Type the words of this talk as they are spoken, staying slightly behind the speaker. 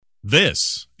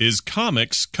This is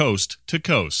Comics Coast to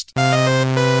Coast.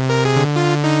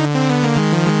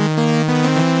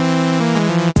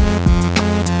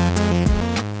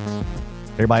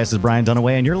 Everybody, this is Brian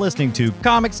Dunaway, and you're listening to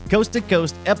Comics Coast to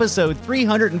Coast, episode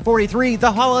 343,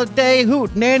 The Holiday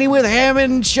Hootenanny with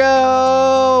Hammond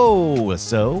Show.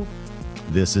 So,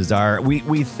 this is our,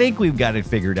 we think we've got it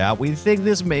figured out. We think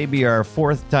this may be our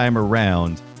fourth time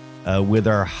around with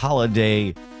our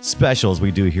holiday specials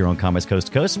we do here on Comics Coast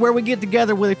to Coast, where we get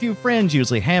together with a few friends,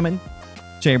 usually Hammond,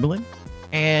 Chamberlain,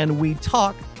 and we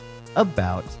talk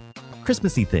about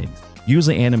Christmassy things,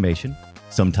 usually animation,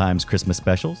 sometimes Christmas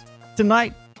specials.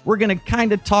 Tonight, we're going to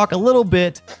kind of talk a little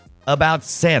bit about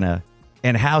Santa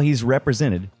and how he's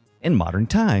represented in modern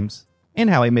times and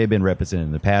how he may have been represented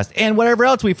in the past and whatever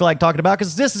else we feel like talking about,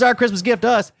 because this is our Christmas gift to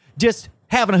us, just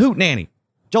having a hootenanny.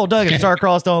 Joel Duggan,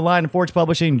 Starcrossed Online and Forge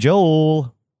Publishing.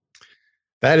 Joel.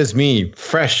 That is me,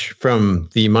 fresh from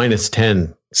the minus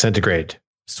 10 centigrade.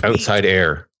 Sweet. Outside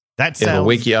air. That sounds It'll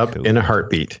wake you up cool. In a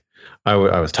heartbeat. I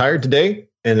was tired today,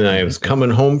 and then I was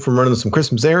coming home from running some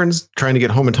Christmas errands, trying to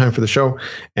get home in time for the show,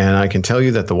 and I can tell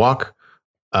you that the walk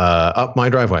up my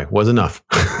driveway was enough.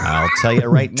 I'll tell you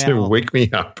right now. To wake me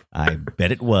up. I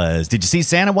bet it was. Did you see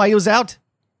Santa while he was out?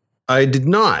 I did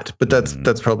not, but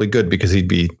that's probably good because he'd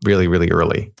be really, really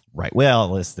early. Right.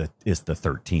 Well, it's the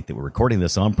 13th that we're recording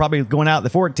this on. Probably going out the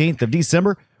 14th of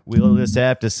December. We'll just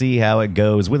have to see how it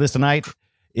goes. With us tonight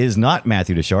is not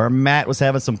Matthew Deshar. Matt was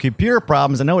having some computer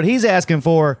problems. I know what he's asking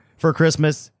for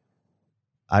Christmas.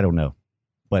 I don't know,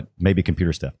 but maybe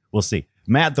computer stuff. We'll see.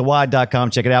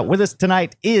 MattTheWad.com. Check it out. With us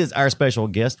tonight is our special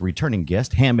guest, returning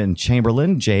guest, Hammond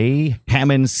Chamberlain,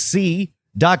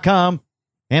 JHammondC.com.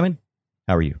 Hammond,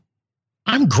 how are you?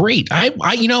 I'm great. I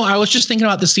was just thinking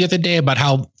about this the other day about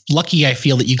how lucky I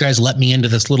feel that you guys let me into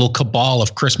this little cabal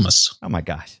of Christmas. Oh my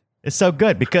gosh. It's so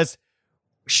good because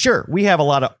sure, we have a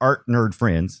lot of art nerd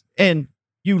friends and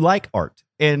you like art.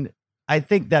 And I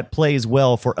think that plays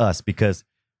well for us because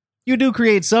you do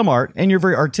create some art and you're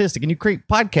very artistic and you create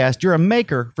podcasts. You're a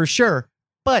maker for sure,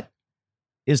 but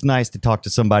it's nice to talk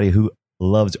to somebody who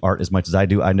loves art as much as I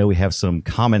do. I know we have some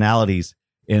commonalities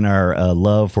in our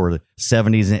love for the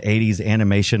 70s and 80s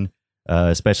animation,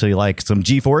 especially like some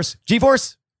G-Force.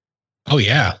 G-Force? Oh,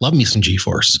 yeah. Love me some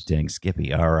G-Force. Dang,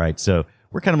 Skippy. All right. So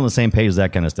we're kind of on the same page as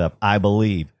that kind of stuff. I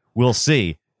believe. We'll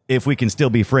see if we can still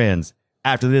be friends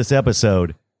after this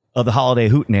episode of the Holiday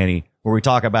Hootenanny, where we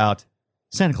talk about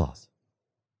Santa Claus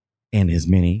and his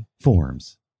many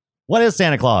forms. What is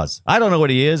Santa Claus? I don't know what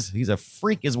he is. He's a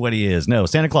freak is what he is. No,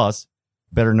 Santa Claus,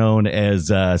 better known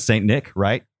as Saint Nick,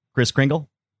 right? Kris Kringle.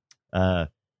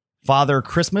 Father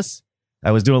Christmas.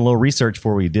 I was doing a little research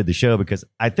before we did the show because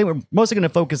I think we're mostly going to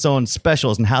focus on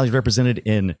specials and how he's represented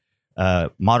in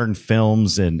modern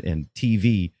films and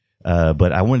TV.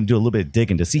 But I wanted to do a little bit of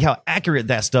digging to see how accurate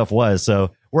that stuff was.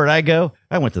 So where did I go?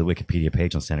 I went to the Wikipedia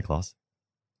page on Santa Claus.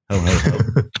 Ho, ho, ho.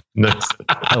 Nice.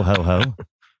 Ho, ho, ho.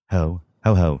 Ho,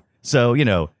 ho, ho. So,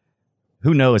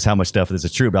 who knows how much stuff of this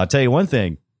is true, but I'll tell you one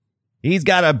thing. He's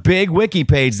got a big wiki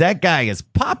page. That guy is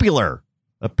popular,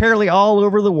 apparently all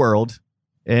over the world.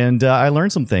 And I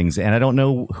learned some things, and I don't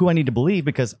know who I need to believe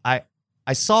because I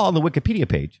saw on the Wikipedia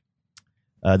page,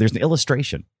 there's an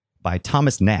illustration by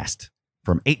Thomas Nast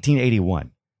from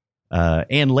 1881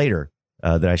 and later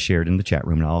that I shared in the chat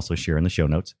room, and I'll also share in the show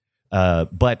notes.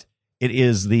 But it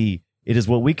is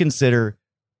what we consider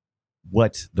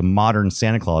what the modern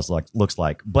Santa Claus looks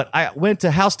like. But I went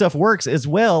to How Stuff Works as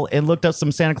well and looked up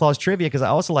some Santa Claus trivia because I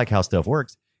also like How Stuff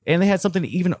Works. And they had something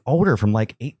even older from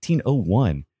like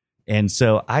 1801. And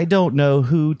so I don't know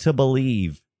who to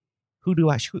believe. Who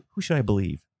should I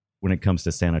believe when it comes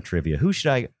to Santa trivia? Who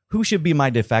should be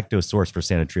my de facto source for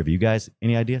Santa trivia? You guys,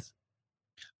 any ideas?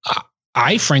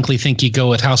 I frankly think you go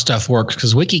with How Stuff Works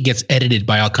because Wiki gets edited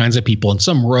by all kinds of people, and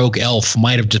some rogue elf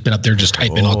might have just been up there just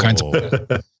typing all kinds of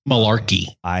malarkey.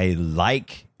 I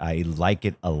like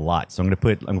it a lot. So I'm going to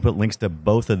put links to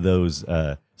both of those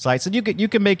sites, and you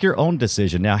can make your own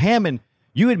decision. Now, Hammond,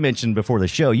 you had mentioned before the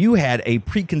show you had a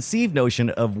preconceived notion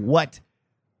of what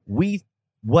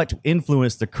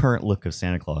influenced the current look of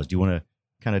Santa Claus. Do you want to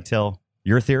kind of tell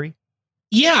your theory?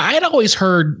 Yeah, I had always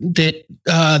heard that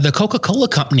the Coca-Cola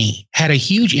company had a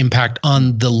huge impact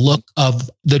on the look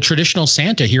of the traditional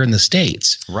Santa here in the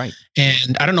States. Right.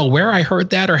 And I don't know where I heard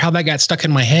that or how that got stuck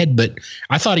in my head, but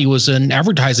I thought he was an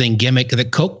advertising gimmick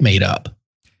that Coke made up.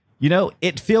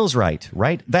 It feels right?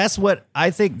 That's what I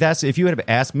think. That's if you had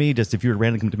asked me, just if you were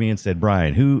randomly come to me and said,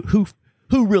 Brian, who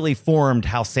really formed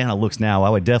how Santa looks now, I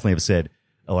would definitely have said,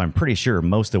 oh, I'm pretty sure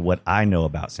most of what I know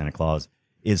about Santa Claus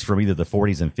is from either the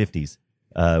 40s and 50s.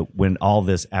 when all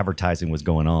this advertising was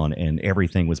going on and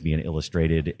everything was being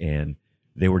illustrated, and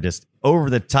they were just over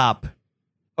the top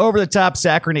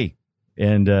saccharine.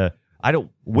 And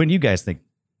when you guys think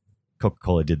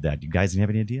Coca-Cola did that, do you guys have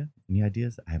any idea? Any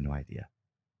ideas? I have no idea.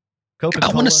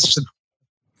 Coca-Cola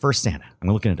First Santa. I'm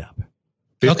looking it up.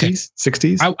 50s,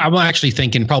 60s? I'm actually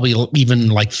thinking probably even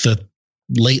like the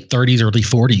late 30s, early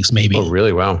 40s, maybe. Oh,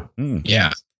 really? Wow.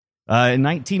 Yeah. In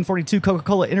 1942,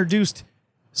 Coca-Cola introduced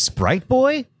Sprite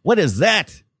Boy? What is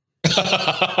that?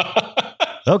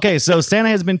 Okay, so Santa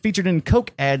has been featured in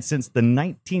Coke ads since the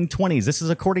 1920s. This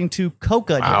is according to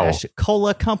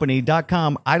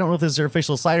Coca-Colacompany.com. I don't know if this is their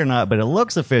official site or not, but it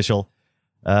looks official.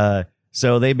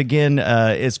 So they begin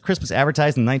its Christmas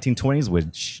advertised in the 1920s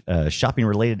with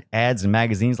shopping-related ads in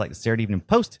magazines like the Saturday Evening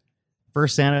Post.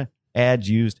 First Santa ads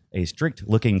used a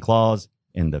strict-looking clause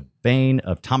in the vein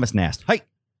of Thomas Nast. Hey,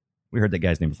 we heard that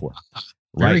guy's name before.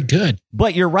 Very good.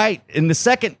 But you're right. In the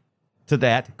second to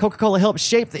that, Coca-Cola helped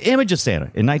shape the image of Santa.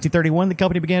 In 1931, the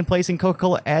company began placing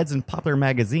Coca-Cola ads in popular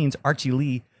magazines. Archie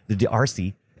Lee, the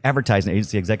DRC advertising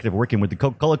agency executive working with the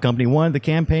Coca-Cola Company, wanted the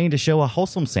campaign to show a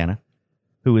wholesome Santa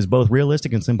who is both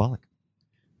realistic and symbolic.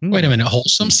 Wait a minute,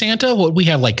 wholesome Santa? What, we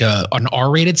have like an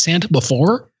R-rated Santa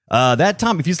before? That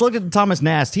Tom, if you look at Thomas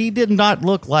Nast, he did not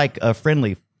look like a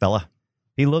friendly fella.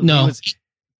 He looked. No.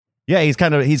 He's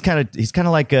kind of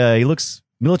like he looks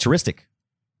militaristic.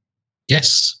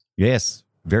 Yes. Yes,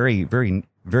 very, very,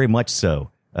 very much so.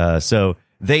 So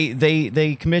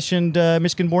they commissioned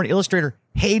Michigan-born illustrator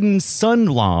Hayden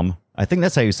Sundblom, I think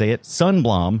that's how you say it,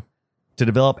 Sundblom, to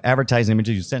develop advertising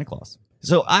images of Santa Claus.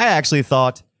 So I actually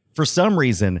thought, for some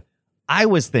reason, I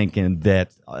was thinking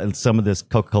that some of this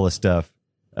Coca-Cola stuff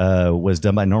was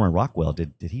done by Norman Rockwell.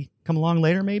 Did he come along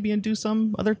later maybe and do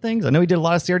some other things? I know he did a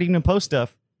lot of Saturday Evening Post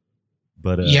stuff.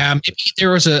 But yeah, maybe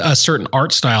there was a certain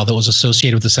art style that was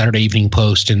associated with the Saturday Evening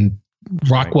Post, and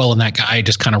Rockwell and that guy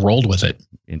just kind of rolled with it.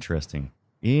 Interesting.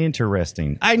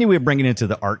 I knew we were bringing it into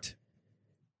the art.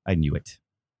 I knew it.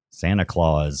 Santa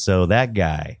Claus. So that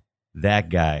guy.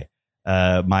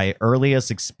 My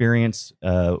earliest experience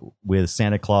with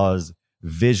Santa Claus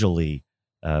visually,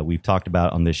 we've talked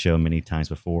about on this show many times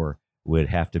before, would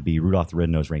have to be Rudolph the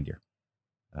Red-Nosed Reindeer.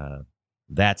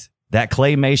 That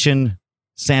claymation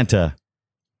Santa.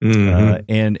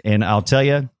 Mm-hmm. And I'll tell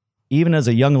you, even as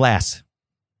a young lass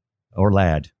or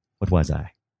lad, what was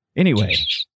I? Anyway,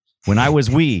 when I was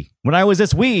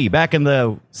this wee back in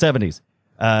the 70s,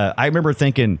 I remember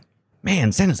thinking,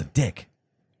 man, Santa's a dick.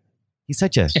 He's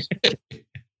such a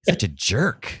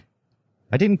jerk.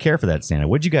 I didn't care for that Santa.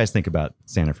 What did you guys think about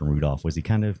Santa from Rudolph? Was he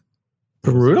kind of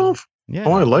from Rudolph? Yeah.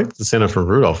 Oh, I liked the Santa from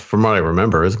Rudolph. From what I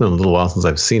remember, it's been a little while since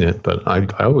I've seen it, but I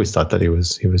always thought that he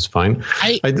was fine.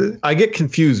 I get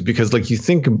confused because like you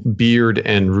think Beard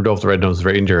and Rudolph the Red-Nosed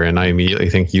Reindeer, and I immediately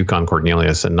think Yukon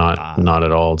Cornelius, and not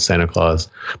at all Santa Claus.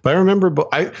 But I remember,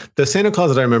 the Santa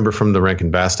Claus that I remember from the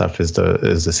Rankin Bass stuff is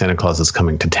the Santa Claus is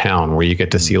Coming to Town, where you get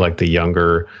to see like the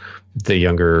younger.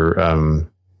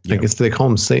 I guess they call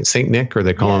him Saint Nick, or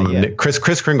they call him Nick,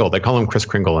 Chris Kringle. They call him Chris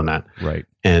Kringle in that. Right.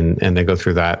 And they go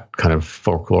through that kind of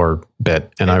folklore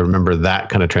bit. And I remember that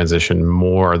kind of transition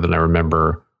more than I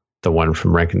remember the one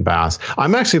from Rankin Bass.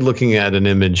 I'm actually looking at an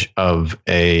image of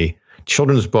a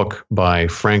children's book by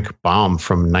Frank Baum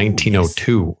from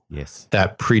 1902. Yes.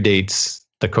 That predates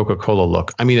the Coca-Cola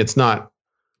look. I mean, it's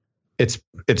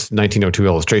 1902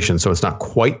 illustration, so it's not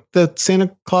quite the Santa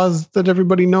Claus that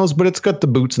everybody knows, but it's got the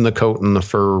boots and the coat and the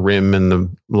fur rim and the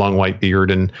long white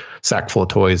beard and sack full of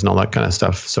toys and all that kind of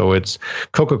stuff. So it's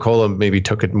Coca-Cola maybe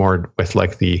took it more with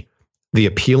like the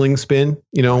appealing spin,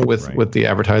 with the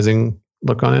advertising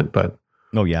look on it. But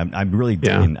oh yeah, I'm really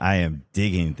digging. Yeah. I am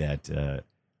digging that.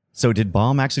 So did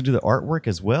Baum actually do the artwork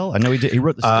as well? I know he did. He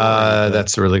wrote the story.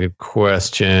 That's a really good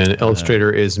question.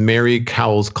 Illustrator is Mary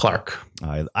Cowles Clark.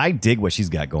 I dig what she's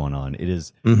got going on. It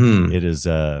is, it's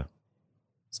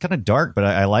kind of dark, but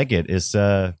I like it. It's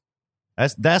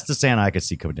that's the Santa I could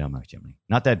see coming down my chimney.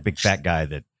 Not that big fat guy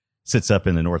that sits up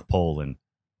in the North Pole and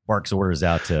barks orders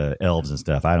out to elves and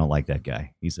stuff. I don't like that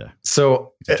guy. He's a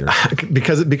jerk.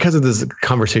 because of this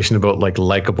conversation about like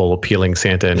likable, appealing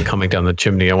Santa and coming down the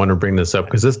chimney. I want to bring this up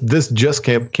because this just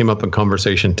came up in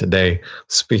conversation today.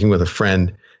 Speaking with a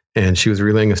friend. And she was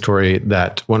relaying a story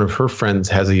that one of her friends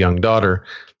has a young daughter,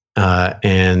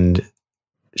 and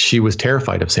she was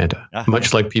terrified of Santa.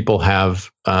 Much like people have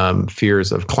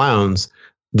fears of clowns,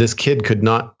 this kid could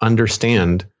not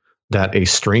understand that a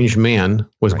strange man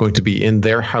was going to be in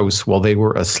their house while they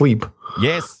were asleep.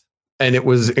 Yes. And it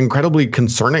was incredibly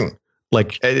concerning.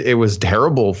 Like it was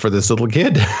terrible for this little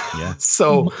kid. Yeah.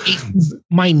 So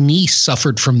my niece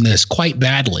suffered from this quite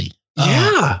badly.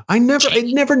 Yeah,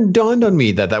 it never dawned on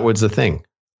me that was the thing.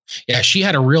 Yeah, she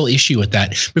had a real issue with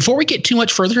that. Before we get too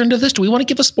much further into this, do we want to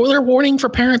give a spoiler warning for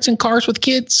parents in cars with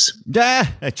kids?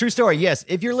 A true story. Yes.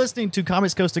 If you're listening to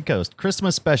Comics Coast to Coast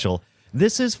Christmas special,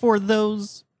 this is for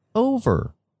those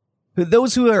over.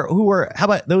 Those who are how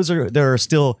about those that are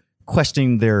still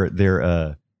questioning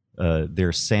their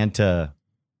Santa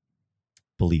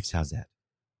beliefs. How's that?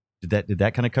 Did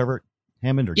that kind of cover it,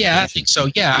 Hammond? Or yeah, I think so.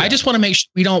 Yeah, I just want to make sure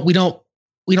we don't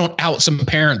out some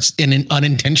parents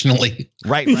unintentionally.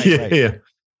 Right.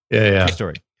 Yeah.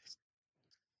 Story.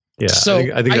 Yeah. So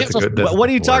I think that's a good. What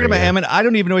are you talking about, Hammond? I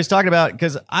don't even know what he's talking about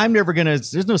because I'm never gonna.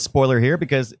 There's no spoiler here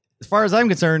because as far as I'm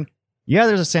concerned, yeah,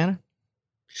 there's a Santa.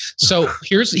 So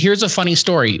here's a funny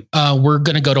story. We're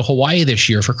gonna go to Hawaii this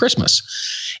year for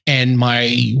Christmas, and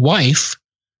my wife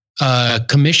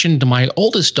commissioned my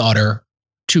oldest daughter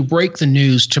to break the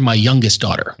news to my youngest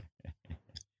daughter.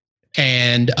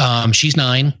 And she's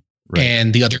 9, right,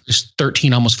 and the other is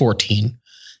 13, almost 14.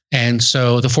 And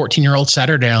so the 14-year-old sat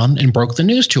her down and broke the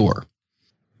news to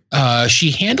her.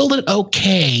 She handled it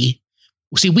okay.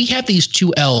 See, we have these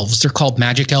 2 elves. They're called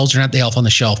magic elves. They're not the elf on the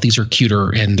shelf. These are cuter,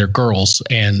 and they're girls,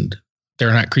 and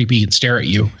they're not creepy and stare at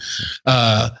you.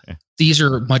 These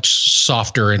are much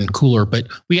softer and cooler. But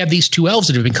we have these 2 elves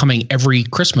that have been coming every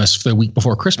Christmas for the week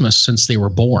before Christmas since they were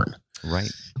born.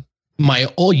 Right. My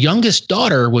youngest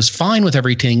daughter was fine with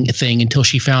everything until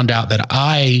she found out that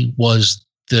I was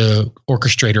the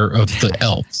orchestrator of the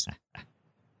elves.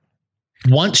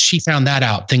 Once she found that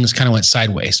out, things kind of went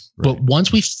sideways. Right. But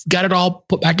once we got it all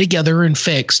put back together and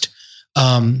fixed,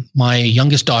 my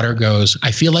youngest daughter goes, I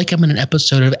feel like I'm in an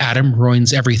episode of Adam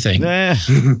Ruins Everything.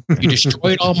 You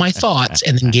destroyed all my thoughts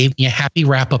and then gave me a happy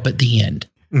wrap up at the end.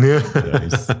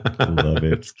 Nice. Love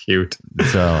it. It's cute.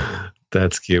 So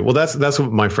that's cute. Well, that's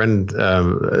what my friend,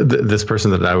 this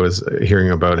person that I was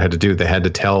hearing about had to do. They had to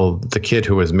tell the kid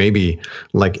who was maybe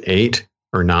like 8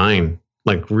 or 9,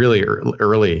 like really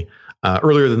early,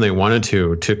 earlier than they wanted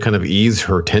to kind of ease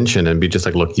her tension and be just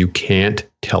like, look, you can't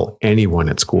tell anyone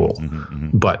at school,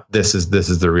 but this is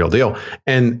the real deal.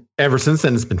 And ever since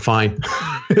then, it's been fine.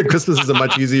 Christmas is a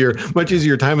much easier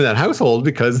time in that household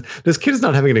because this kid is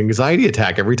not having an anxiety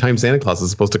attack every time Santa Claus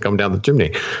is supposed to come down the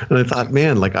chimney. And I thought,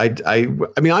 man, like I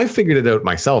mean, I figured it out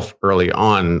myself early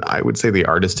on. I would say the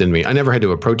artist in me. I never had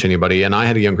to approach anybody, and I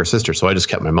had a younger sister, so I just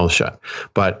kept my mouth shut.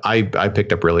 But I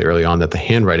picked up really early on that the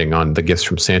handwriting on the gifts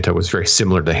from Santa was very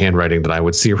similar to the handwriting that I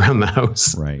would see around the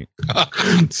house. Right.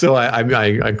 So I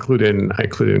clued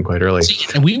in quite early. See,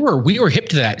 and we were hip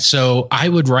to that. So I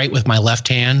would write with my left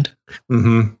hand.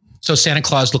 Mm-hmm. So Santa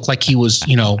Claus looked like he was,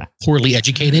 poorly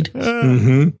educated.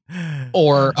 Mm-hmm.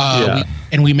 Or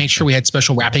we made sure we had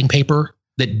special wrapping paper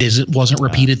that wasn't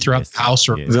repeated throughout the house.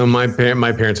 Or so my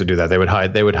parents would do that. They would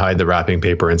hide the wrapping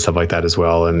paper and stuff like that as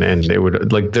well. And they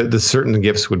would like the certain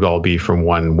gifts would all be from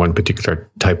one particular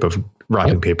type of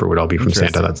wrapping paper would all be from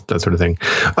Santa. That sort of thing.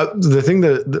 The thing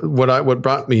what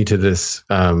brought me to this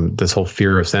this whole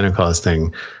fear of Santa Claus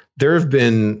thing. There have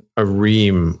been a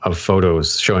ream of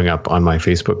photos showing up on my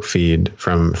Facebook feed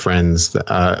from friends.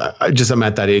 I'm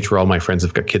at that age where all my friends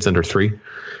have got kids under 3,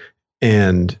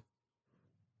 and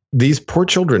these poor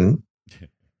children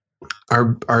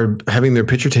are having their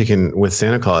picture taken with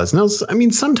Santa Claus. Now, I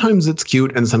mean, sometimes it's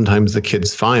cute and sometimes the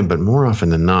kid's fine, but more often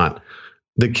than not,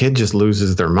 the kid just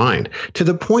loses their mind to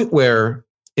the point where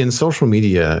in social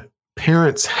media,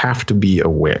 parents have to be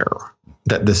aware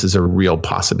that this is a real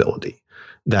possibility,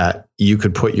 that you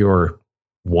could put your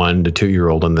 1 to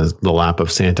 2-year-old in the lap of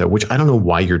Santa, which I don't know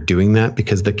why you're doing that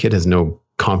because the kid has no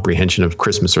comprehension of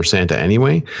Christmas or Santa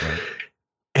anyway. Right.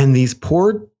 And these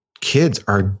poor kids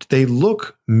they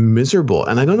look miserable.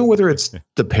 And I don't know whether it's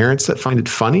the parents that find it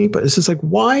funny, but it's just like,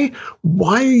 why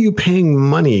are you paying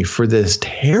money for this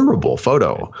terrible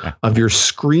photo of your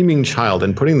screaming child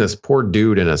and putting this poor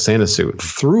dude in a Santa suit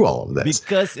through all of this?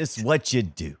 Because it's what you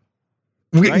do.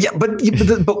 Right? Yeah,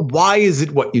 but why is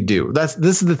it what you do? This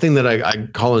is the thing that I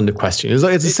call into question. It's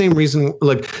the same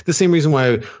reason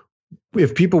why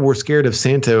if people were scared of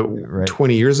Santa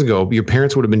 20 years ago, your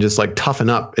parents would have been just like, toughen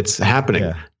up, it's happening.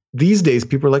 Yeah. These days,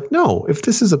 people are like, no, if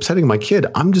this is upsetting my kid,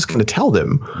 I'm just going to tell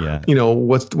them,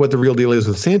 what the real deal is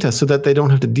with Santa so that they don't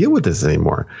have to deal with this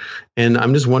anymore. And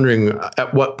I'm just wondering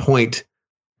at what point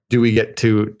do we get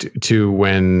to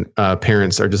when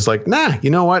parents are just like, nah, you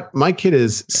know what? My kid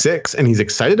is 6 and he's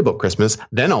excited about Christmas.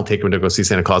 Then I'll take him to go see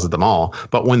Santa Claus at the mall.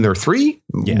 But when they're 3,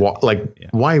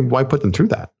 why put them through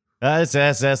that? That's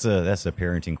a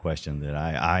parenting question that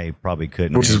I probably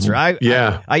couldn't answer.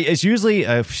 It's usually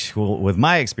with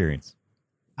my experience.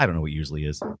 I don't know what usually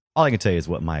is. All I can tell you is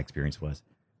what my experience was.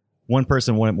 One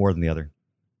person wanted more than the other.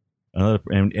 Another,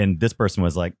 and this person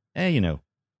was like, Right.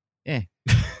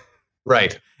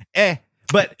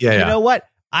 But you know what?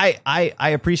 I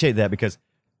appreciate that because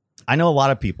I know a lot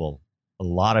of people,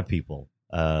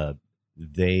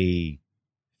 they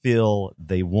feel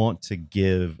they want to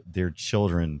give their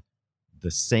children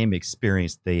the same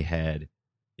experience they had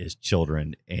as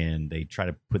children, and they try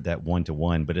to put that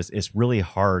one-to-one, but it's really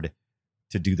hard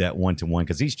to do that one-to-one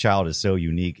because each child is so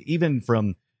unique. Even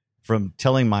from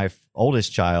telling my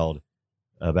oldest child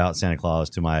about Santa Claus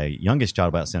to my youngest child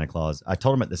about Santa Claus, I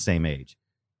told them at the same age.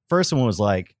 First one was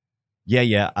like,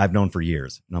 yeah, I've known for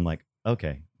years. And I'm like,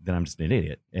 okay, then I'm just an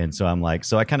idiot. And so I'm like,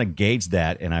 so I kind of gauged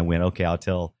that, and I went, okay, I'll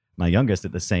tell my youngest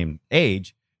at the same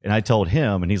age. And I told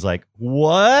him, and he's like,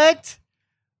 what?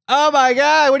 Oh my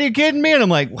God, what are you kidding me? And I'm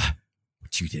like,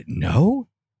 what, you didn't know?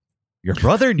 Your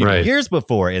brother knew years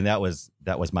before. And that was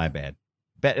my bad.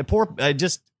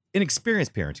 Just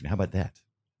inexperienced parenting. How about that?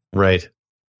 Right.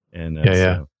 And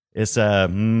so it's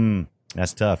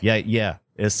that's tough. Yeah.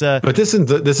 It's but this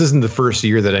isn't the first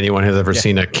year that anyone has ever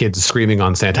seen a kid screaming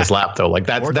on Santa's lap, though. Like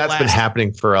that's been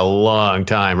happening for a long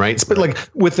time, right? But like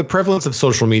with the prevalence of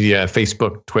social media,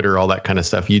 Facebook, Twitter, all that kind of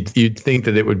stuff, you'd think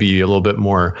that it would be a little bit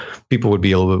more. People would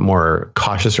be a little bit more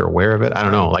cautious or aware of it. I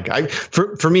don't know. Like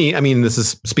for me, I mean, this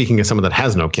is speaking as someone that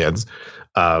has no kids.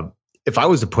 If I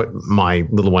was to put my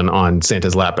little one on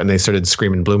Santa's lap and they started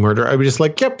screaming blue murder, I would just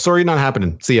like, yep, sorry, not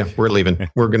happening. See ya. We're leaving.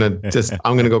 I'm going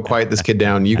to go quiet this kid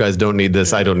down. You guys don't need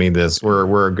this. I don't need this.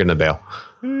 We're going to bail.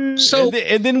 So,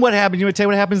 and then what happens? You want to tell you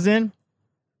what happens then?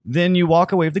 Then you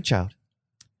walk away with the child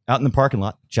out in the parking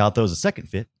lot. Child throws a second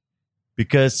fit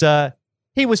because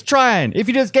he was trying. If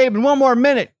you just gave him one more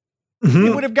minute, he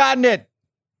would have gotten it.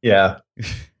 Yeah.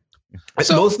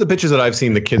 So most of the pictures that I've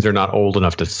seen, the kids are not old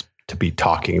enough to be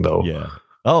talking, though. Yeah.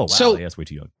 Oh, wow. So that's way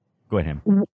too young. Go ahead,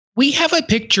 Ham. We have a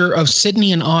picture of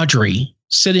Sydney and Audrey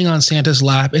sitting on Santa's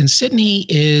lap, and Sydney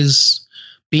is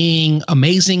being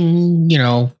amazing,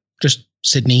 just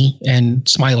Sydney and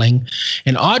smiling.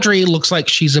 And Audrey looks like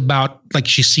she's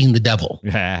seen the devil.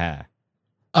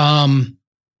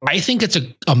 I think it's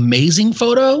an amazing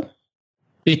photo.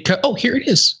 Because, here it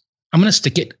is. I'm going to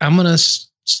stick it.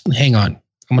 Hang on.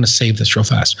 I'm going to save this real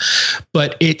fast,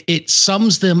 but it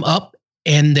sums them up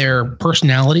and their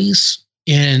personalities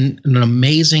in an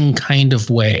amazing kind of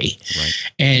way. Right.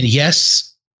 And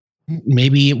yes,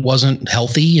 maybe it wasn't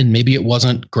healthy and maybe it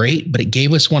wasn't great, but it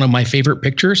gave us one of my favorite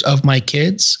pictures of my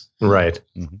kids. Right.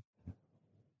 Mm-hmm.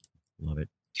 Love it.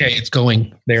 Okay, it's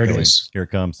going. There it is. Here it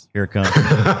comes.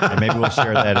 And maybe we'll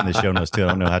share that in the show notes too. I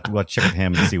don't know. We'll check with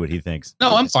him and see what he thinks.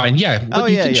 No, I'm fine. Yeah. Oh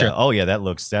yeah. Oh yeah. That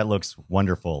looks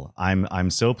wonderful. I'm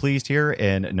so pleased here.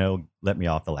 And no, let me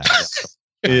off the lap.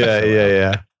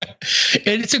 Yeah.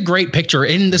 And it's a great picture.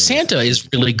 And the Santa is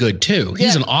really good too.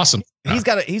 He's an awesome. He's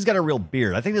got a real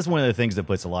beard. I think that's one of the things that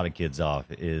puts a lot of kids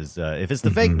off is if it's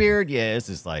the fake beard. Yeah, it's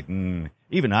just like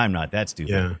even I'm not that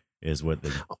stupid. Yeah. Is what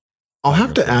the. I'll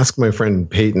have to ask my friend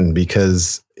Peyton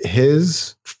because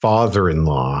his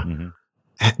father-in-law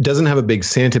doesn't have a big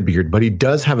Santa beard, but he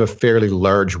does have a fairly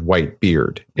large white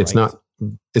beard. It's not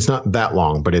that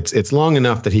long, but it's long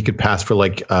enough that he could pass for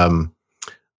like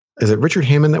is it Richard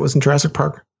Hammond that was in Jurassic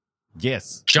Park?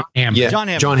 Yes. John Hammond. Yeah, John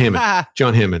Hammond.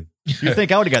 John Hammond. You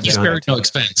think I would have got that? He spared no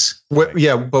expense. But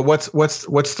what's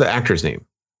the actor's name?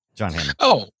 John Hammond.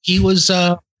 Oh, he was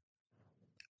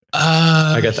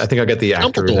I think I got the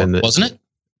actor in the, wasn't it?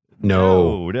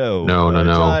 No. Hold on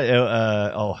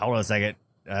a second.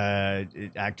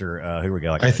 Actor. Here we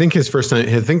go. I think his first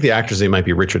name. I think the actor's name might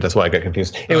be Richard. That's why I got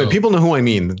confused. Anyway, people know who I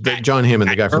mean. John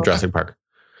Hammond, the guy from Jurassic Park.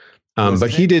 But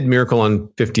he did Miracle on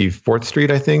 54th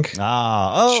Street, I think.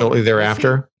 Shortly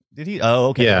thereafter. Did he? Oh,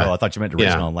 okay. Yeah. Oh, I thought you meant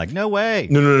original. I'm like, no way.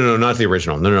 No, not the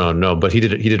original. No. But he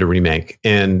did a remake,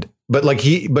 but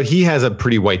he has a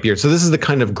pretty white beard. So this is the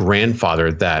kind of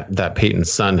grandfather that Peyton's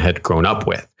son had grown up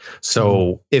with.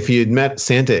 So if he had met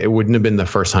Santa, it wouldn't have been the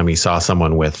first time he saw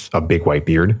someone with a big white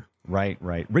beard. Right.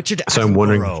 Richard Attenborough. So I'm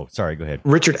wondering. Sorry, go ahead.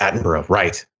 Richard Attenborough.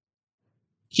 Right.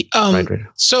 Right.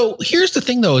 So here's the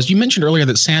thing, though, as you mentioned earlier,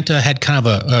 that Santa had kind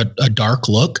of a dark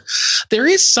look. There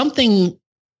is something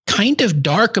kind of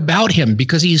dark about him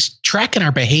because he's tracking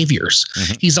our behaviors.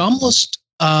 He's almost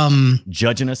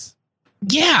judging us.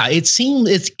 Yeah,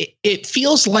 it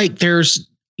feels like there's,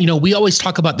 we always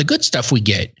talk about the good stuff we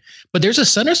get, but there's a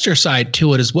sinister side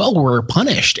to it as well where we're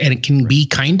punished, and it can be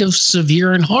kind of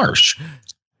severe and harsh.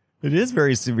 It is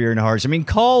very severe and harsh. I mean,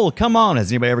 coal, come on.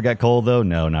 Has anybody ever got coal, though?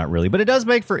 No, not really. But it does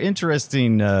make for an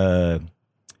interesting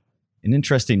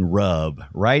rub,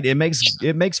 right? It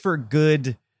makes for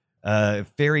good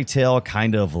fairy tale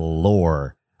kind of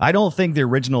lore. I don't think the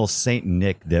original Saint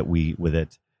Nick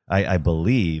I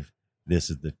believe this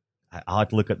is I'll have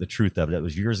to look up the truth of it. That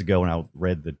was years ago when I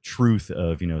read the truth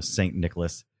of, Saint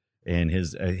Nicholas, and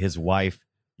his wife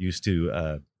used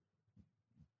to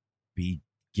be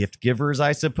gift givers,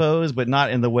 I suppose, but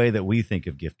not in the way that we think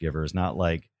of gift givers. Not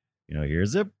like,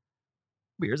 here's a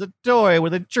toy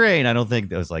with a train. I don't think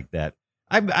that was like that.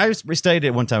 I studied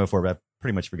it one time before, but I've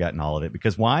pretty much forgotten all of it.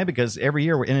 Because why? Because every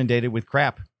year we're inundated with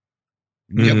crap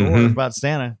about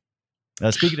Santa.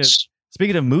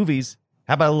 Speaking of movies,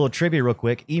 how about a little trivia real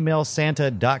quick?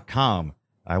 Emailsanta.com.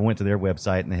 I went to their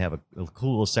website, and they have a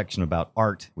cool little section about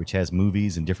art, which has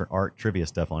movies and different art trivia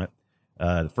stuff on it.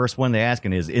 The first one they're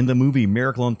asking is, in the movie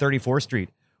Miracle on 34th Street,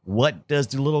 what does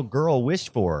the little girl wish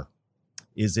for?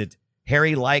 Is it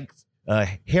hair like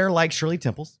Shirley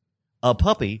Temple's, a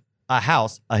puppy, a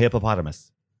house, a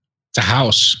hippopotamus? It's a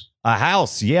house. A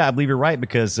house. Yeah, I believe you're right,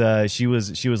 because she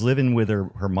was living with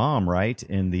her mom, right,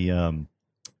 in the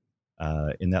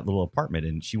in that little apartment,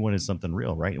 and she wanted something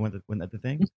real, right? Wasn't that the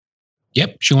thing?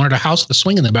 Yep, she wanted a house with a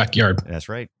swing in the backyard. That's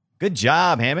right. Good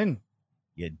job, Hammond.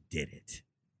 You did it.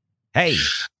 Hey.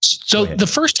 So the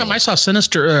first time I saw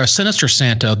Sinister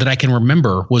Santa that I can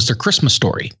remember was The Christmas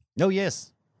Story. Oh,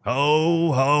 yes.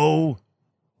 Ho, ho.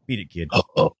 Beat it, kid.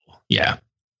 Oh, yeah.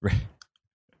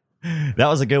 That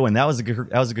was a good one. That was a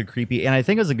good creepy. And I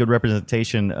think it was a good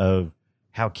representation of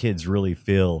how kids really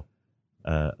feel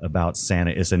about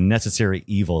Santa. It's a necessary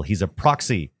evil. He's a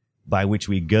proxy by which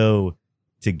we go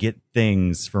to get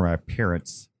things from our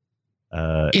parents.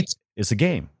 It's a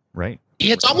game, right?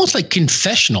 It's almost like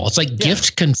confessional. It's like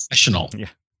gift confessional. Yeah.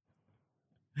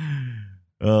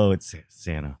 Oh, it's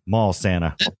Santa. Mall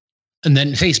Santa. And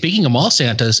then, hey, speaking of mall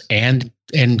Santas and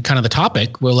kind of the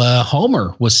topic, well,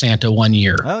 Homer was Santa one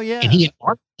year. Oh, yeah. And he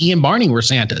and Barney were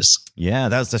Santas. Yeah,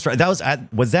 that's right.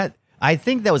 I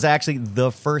think that was actually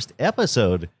the first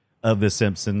episode of The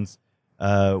Simpsons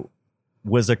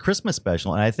was a Christmas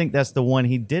special. And I think that's the one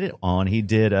he did it on. He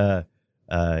did,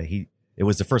 it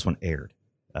was the first one aired.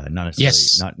 Not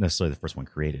necessarily the first one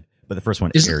created, but the first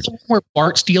one aired. Is it where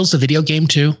Bart steals the video game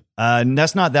too?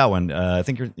 That's not that one. I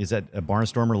think is that a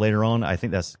Barnstormer later on? I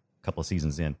think that's a couple of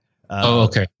seasons in.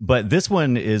 Okay. But this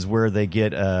one is where they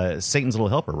get Satan's Little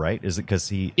Helper, right? Is it because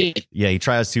he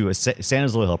tries to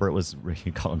Santa's Little Helper? It was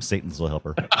you call him Satan's Little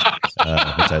Helper, which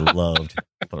I loved.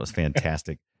 I thought it was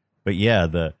fantastic. But yeah,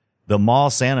 the mall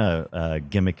Santa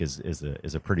gimmick is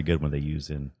a pretty good one they use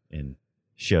in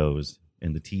shows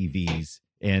and the TVs.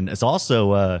 And it's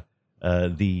also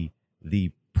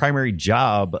the primary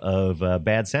job of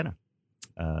Bad Santa,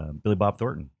 Billy Bob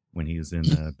Thornton, when he was in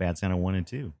Bad Santa 1 and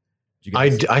 2.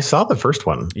 I saw the first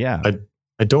one. Yeah,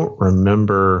 I don't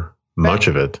remember much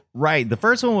of it. Right, the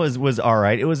first one was all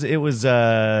right. It was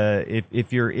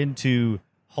if you're into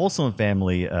wholesome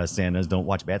family Santas, don't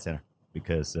watch Bad Santa,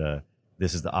 because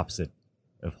this is the opposite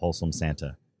of wholesome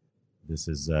Santa. This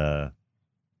is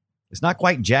it's not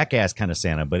quite Jackass kind of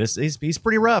Santa, but he's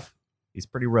pretty rough. He's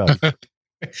pretty rough.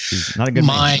 He's not a good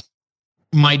man.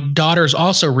 My daughters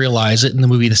also realize it in the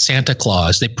movie The Santa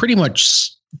Claus. They pretty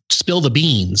much spill the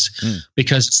beans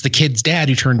because it's the kid's dad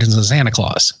who turned into Santa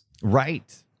Claus. Right.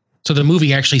 So the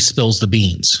movie actually spills the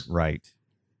beans. Right.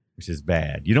 Which is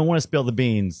bad. You don't want to spill the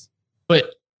beans.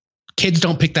 But kids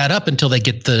don't pick that up until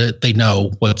they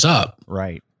know what's up.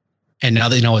 Right. And now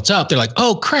they know what's up. They're like,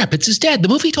 oh, crap, it's his dad. The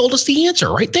movie told us the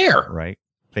answer right there. Right.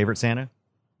 Favorite Santa?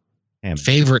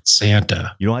 Favorite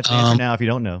Santa. You don't have to answer now if you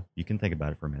don't know. You can think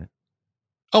about it for a minute.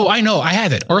 Oh, I know. I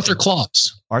have it. Arthur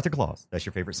Claus. Arthur Claus. That's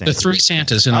your favorite Santa. The three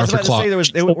Santas in Arthur Claus.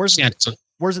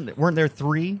 Weren't there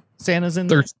three Santas in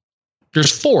there?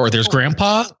 There's four. There's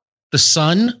Grandpa, the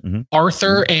son,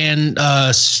 Arthur, and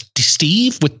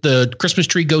Steve with the Christmas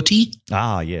tree goatee.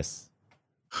 Ah, yes.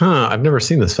 Huh. I've never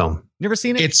seen this film. Never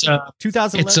seen it? It's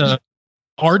 2011. It's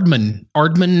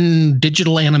Aardman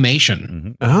digital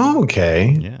animation. Oh,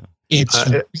 okay. Yeah. It's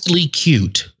really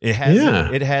cute. It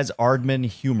has Aardman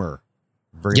humor.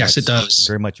 It does.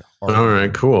 Very much. Aardman. All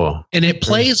right, cool. And it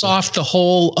plays off the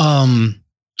whole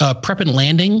Prep and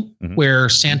Landing, where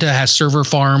Santa has server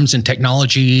farms and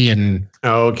technology. And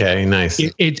okay, nice.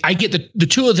 I get the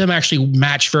two of them actually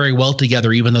match very well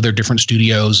together, even though they're different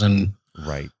studios and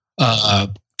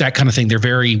that kind of thing. They're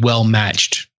very well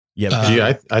matched.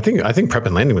 Yeah, I think Prep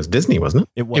and Landing was Disney, wasn't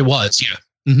it? It was, yeah.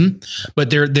 But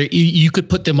they're you could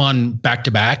put them on back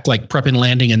to back, like Prep and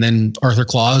Landing and then Arthur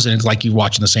Claus, and it's like you're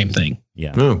watching the same thing.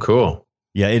 Yeah. Oh, cool.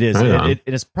 Yeah, it is.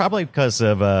 It's probably because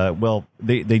of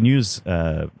they use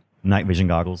night vision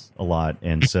goggles a lot,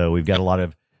 and so we've got a lot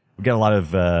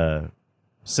of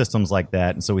systems like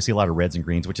that, and so we see a lot of reds and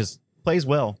greens, which plays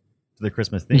well to the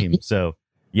Christmas theme. So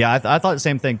yeah, I thought the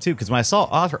same thing too, because when I saw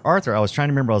Arthur, I was trying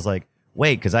to remember. I was like,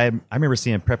 wait, because I remember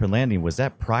seeing Prep and Landing. Was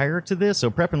that prior to this? So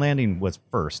Prep and Landing was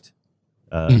first.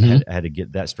 I had to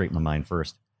get that straight in my mind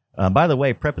first. By the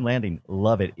way, Prep and Landing,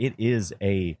 love it. It is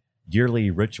a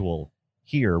yearly ritual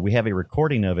here. We have a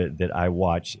recording of it that I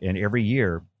watch, and every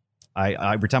year,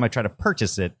 every time I try to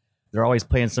purchase it, they're always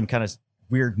playing some kind of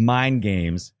weird mind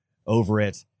games over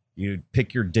it. You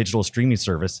pick your digital streaming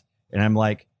service, and I'm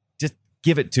like, just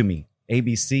give it to me.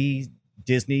 ABC,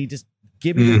 Disney, just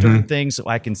give me the darn thing so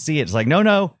I can see it. It's like,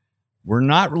 no, we're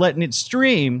not letting it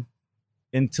stream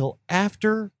until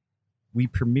after we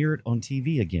premiere it on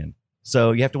TV again.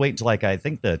 So you have to wait until I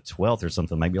think the 12th or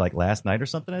something, maybe like last night or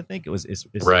something. I think it's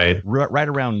right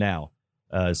around now.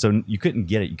 So you couldn't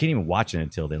get it. You can't even watch it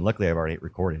until then. Luckily, I've already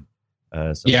recorded.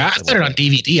 I got it on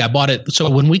DVD. I bought it. So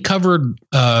when we covered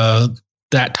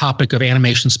that topic of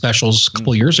animation specials a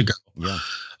couple years ago,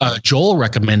 Joel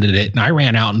recommended it, and I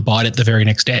ran out and bought it the very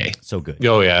next day. So good.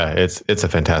 Oh yeah, it's a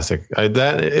fantastic.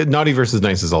 Naughty versus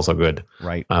Nice is also good.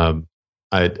 Right.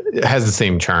 It has the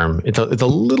same charm. It's a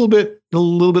little bit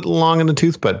long in the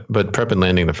tooth, but Prep and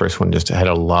Landing, the first one, just had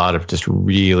a lot of just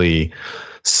really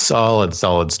solid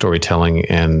storytelling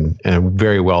and a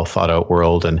very well thought out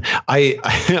world. And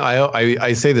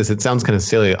I say this, it sounds kind of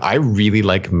silly. I really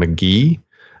like McGee,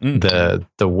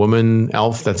 the woman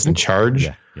elf that's in charge.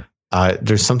 Yeah.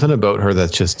 There's something about her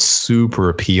that's just super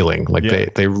appealing. Like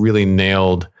they really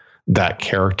nailed that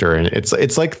character, and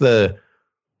it's like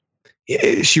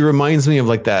she reminds me of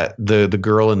like the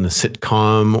girl in the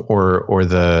sitcom or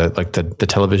the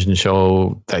television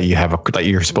show that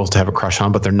you're supposed to have a crush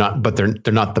on, but they're not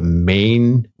the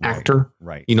main actor.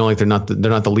 Right. You know, like they're not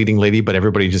the leading lady, but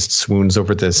everybody just swoons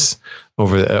over the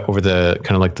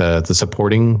kind of like the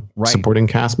supporting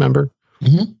cast member.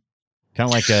 Mm-hmm. Kind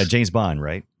of like James Bond,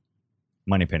 right?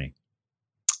 Moneypenny.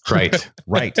 Right.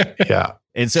 Right. Yeah.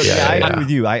 And so I agree with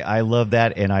you. I love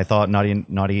that, and I thought Naughty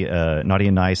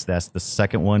and Nice. That's the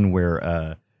second one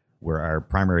where our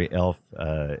primary elf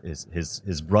is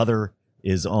his brother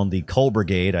is on the Coal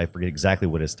Brigade. I forget exactly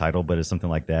what his title, but it's something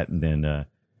like that. And then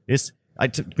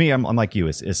to me, I'm like you.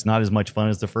 It's not as much fun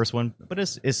as the first one, but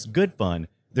it's good fun.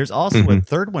 There's also a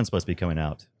third one supposed to be coming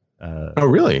out. Oh,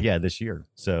 really? Yeah, this year.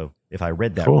 So if I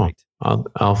read that cool. right. I'll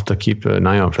have to keep an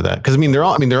eye out for that, because they're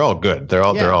all good. They're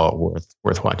all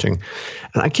worth watching.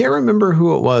 And I can't remember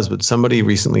who it was, but somebody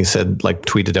recently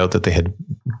tweeted out that they had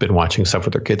been watching stuff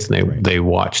with their kids, and they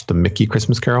watched the Mickey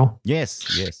Christmas Carol.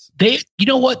 Yes. You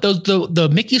know what? The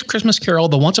Mickey's Christmas Carol,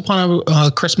 the Once Upon a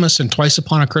Christmas and Twice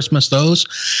Upon a Christmas, those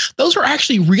are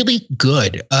actually really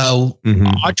good.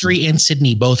 Audrey and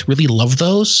Sydney both really love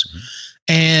those,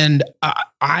 and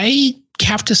I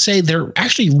have to say they're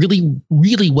actually really,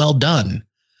 really well done.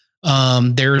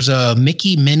 There's a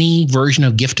Mickey Minnie version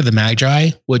of Gift of the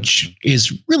Magi, which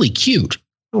is really cute.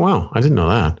 Oh, wow. I didn't know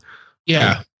that.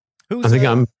 Yeah. Who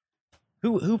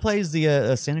plays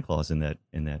the Santa Claus in that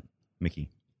Mickey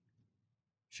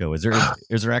show? Is there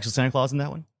actual Santa Claus in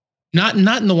that one? Not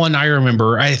in the one I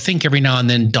remember. I think every now and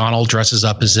then Donald dresses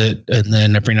up as it, and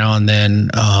then every now and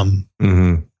then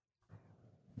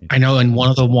I know in one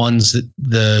of the ones that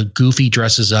the Goofy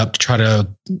dresses up to try to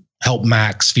help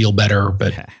Max feel better,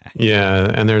 but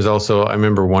yeah. And there's also, I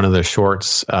remember one of the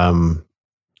shorts, one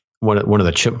of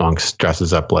the Chipmunks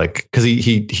dresses up because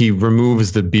he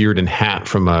removes the beard and hat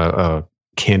from a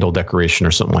candle decoration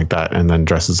or something like that, and then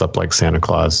dresses up like Santa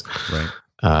Claus. Right.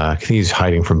 I think he's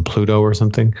hiding from Pluto or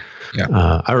something.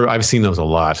 Yeah. I've seen those a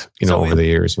lot, over the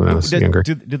years when I was younger.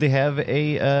 Do they have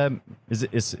a is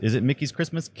it Mickey's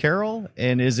Christmas Carol?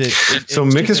 And is it so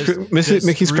Mickey's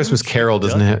Christmas Carol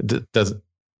does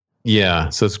yeah.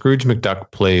 So Scrooge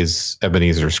McDuck plays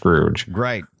Ebenezer Scrooge.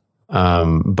 Right.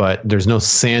 But there's no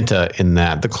Santa in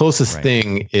that. The closest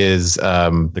thing is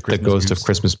the Ghost of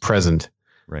Christmas Present.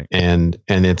 Right. And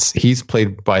he's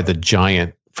played by the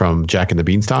giant from Jack and the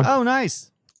Beanstalk. Oh, nice.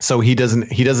 So he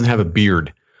doesn't have a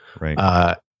beard. Right.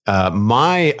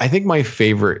 I think my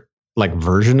favorite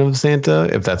version of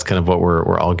Santa, if that's kind of what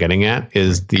we're all getting at,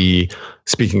 is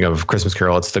speaking of Christmas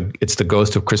Carol, it's the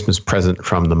Ghost of Christmas Present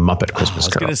from the Muppet Christmas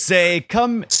Carol. I was gonna say,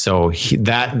 come. So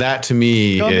that to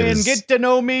me come is in, get to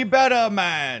know me better,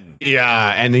 man.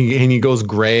 Yeah, and he goes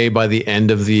gray by the end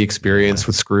of the experience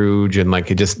with Scrooge, and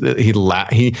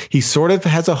he sort of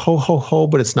has a ho ho ho,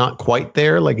 but it's not quite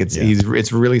there.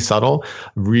 It's really subtle.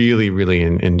 Really, really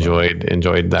enjoyed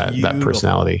that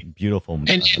personality. Beautiful.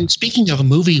 And speaking of a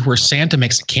movie where Santa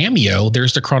makes a cameo,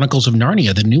 there's the Chronicles of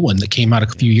Narnia, the new one that came out a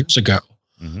few years ago.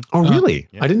 Mm-hmm. Oh, really?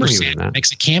 Yeah. I didn't know he was Santa in that.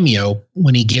 makes a cameo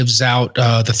when he gives out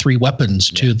the 3 weapons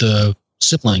to the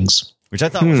siblings, which I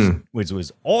thought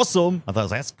was awesome. I thought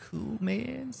that's cool,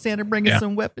 man. Santa bringing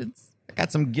some weapons. I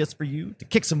got some gifts for you to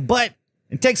kick some butt.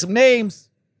 and take some names.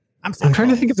 I'm trying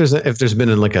to think if there's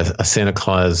been like a Santa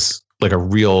Claus, like a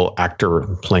real actor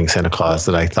playing Santa Claus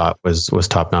that I thought was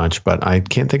top notch, but I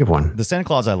can't think of one. The Santa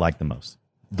Claus I like the most,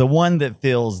 the one that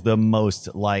feels the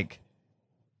most like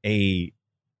a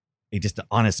just an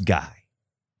honest guy,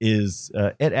 is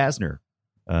Ed Asner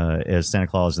as Santa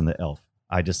Claus and the Elf.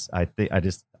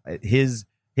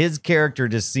 His character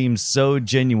just seems so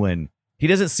genuine. He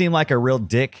doesn't seem like a real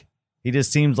dick. He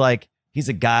just seems like he's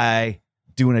a guy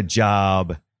doing a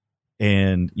job,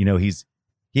 and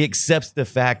he accepts the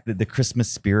fact that the Christmas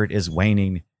spirit is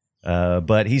waning,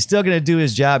 but he's still going to do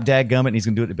his job, dadgummit, and he's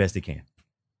going to do it the best he can.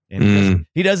 And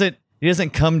he doesn't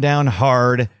come down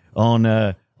hard on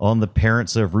the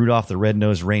parents of Rudolph the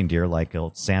Red-Nosed Reindeer like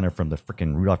old Santa from the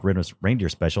freaking Rudolph the Red-Nosed Reindeer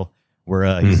special,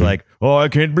 where he's like, "Oh, I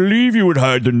can't believe you would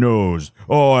hide the nose.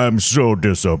 Oh, I'm so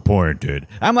disappointed."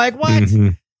 I'm like, what?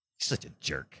 He's such a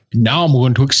jerk. Now I'm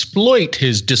going to exploit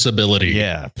his disability.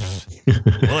 Yeah.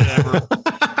 Whatever.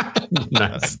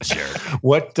 Nice.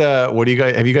 What do you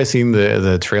guys have? You guys seen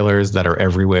the trailers that are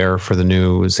everywhere for the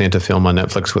new Santa film on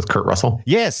Netflix with Kurt Russell?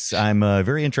 Yes, I'm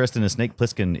very interested in Snake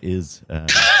Plissken is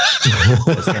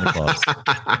Santa Claus.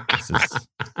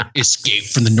 Escape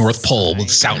from the North Pole with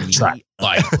soundtrack.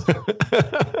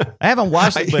 I haven't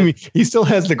watched it, but he still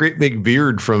has the great big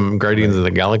beard from Guardians of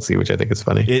the Galaxy, which I think is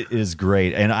funny. It is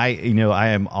great, and I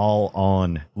am all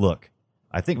on. Look,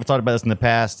 I think we've talked about this in the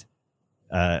past.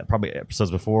 Probably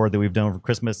episodes before that we've done for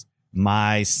Christmas.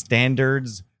 My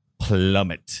standards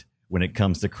plummet when it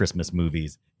comes to Christmas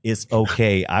movies. It's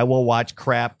okay. I will watch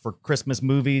crap for Christmas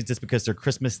movies just because they're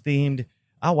Christmas themed.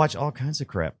 I'll watch all kinds of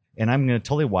crap, and I'm going to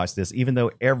totally watch this, even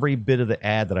though every bit of the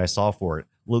ad that I saw for it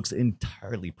looks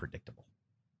entirely predictable.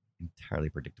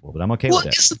 But I'm okay with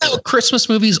that. Isn't that what Christmas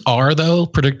movies are, though?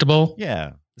 Predictable?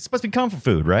 Yeah. It's supposed to be comfort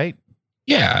food, right?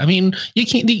 Yeah. I mean, you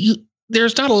can't.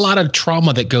 There's not a lot of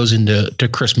trauma that goes into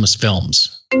Christmas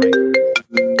films.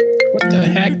 What the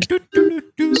heck?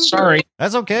 Sorry.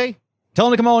 That's okay. Tell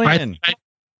him to come on in.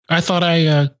 I thought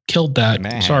I killed that.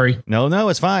 Man. Sorry. No,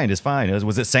 it's fine. It's fine.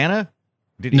 Was it Santa?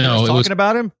 Did he talking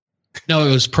about him? No,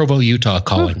 it was Provo, Utah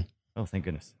calling. Oh, thank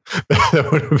goodness. That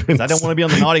would have been. I don't want to be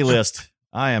on the naughty list.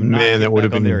 I am not. Man, that would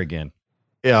have been there again.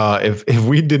 Yeah, if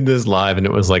we did this live and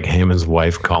it was like him and his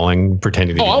wife calling,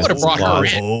 pretending to be I would have brought her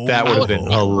in. That would have been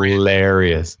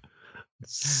hilarious.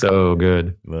 So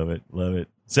good. Love it.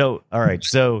 So, all right.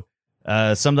 So,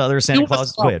 some of the other Santa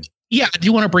Claus. Go ahead. Yeah, I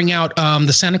do want to bring out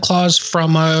the Santa Claus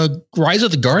from Rise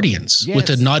of the Guardians with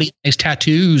the naughty nice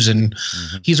tattoos, and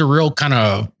he's kind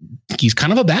of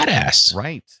a badass.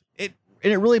 Right. It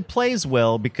really plays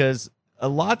well because a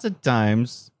lot of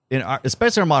times,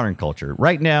 especially in our modern culture,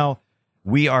 right now,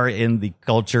 we are in the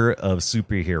culture of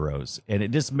superheroes, and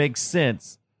it just makes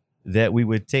sense that we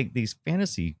would take these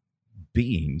fantasy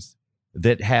beings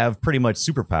that have pretty much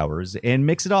superpowers and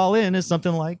mix it all in as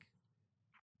something like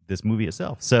this movie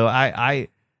itself. So I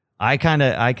kind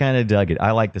of dug it. I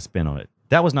like the spin on it.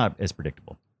 That was not as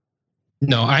predictable.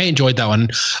 No, I enjoyed that one.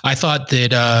 I thought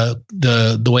that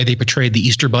the way they portrayed the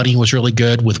Easter Bunny was really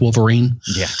good with Wolverine.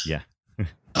 Yeah.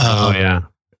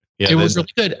 Yeah, it was really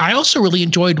good. I also really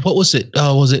enjoyed, what was it?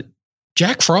 Was it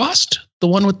Jack Frost? The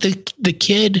one with the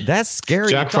kid? That's scary.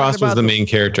 Jack Frost was the main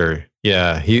character.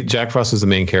 Yeah, Jack Frost was the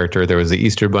main character. There was the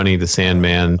Easter Bunny, the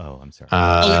Sandman. Oh, I'm sorry.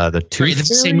 The Tooth Fairy. The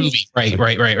same movie.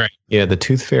 Right. Yeah, the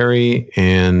Tooth Fairy,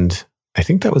 and I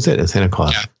think that was it. Santa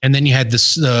Claus. Yeah, and then you had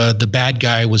this. The bad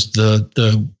guy was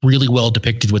the really well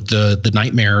depicted with the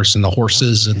nightmares and the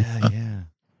horses and.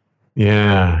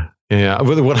 Yeah.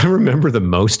 What I remember the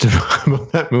most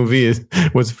about that movie is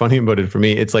what's funny about it for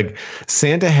me. It's like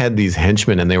Santa had these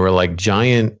henchmen, and they were like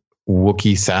giant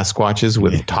Wookiee Sasquatches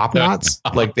with top knots.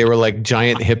 Like they were like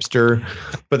giant hipster,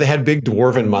 but they had big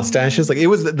dwarven mustaches. Like it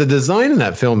was the design in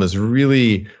that film is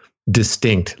really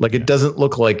distinct. Like it doesn't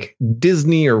look like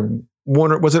Disney or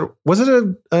Warner. Was it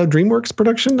a DreamWorks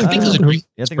production? I think it was a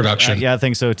DreamWorks production. I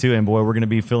think so too. And boy, we're going to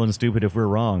be feeling stupid if we're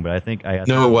wrong. But I think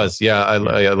it was. Yeah, I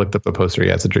looked up the poster.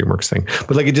 Yeah, it's a DreamWorks thing.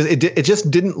 But like it just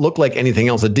didn't look like anything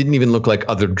else. It didn't even look like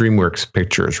other DreamWorks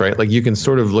pictures, right? Like you can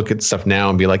sort of look at stuff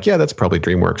now and be like, yeah, that's probably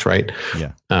DreamWorks, right?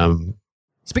 Yeah.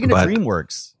 Speaking of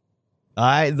DreamWorks,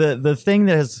 the thing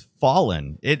that has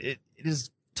fallen, it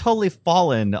is totally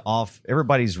fallen off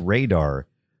everybody's radar,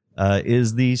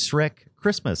 is the Shrek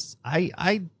Christmas.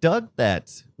 I dug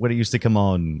that when it used to come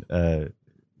on. It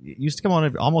used to come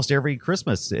on almost every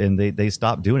Christmas, and they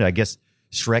stopped doing it. I guess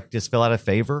Shrek just fell out of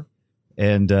favor,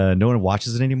 and no one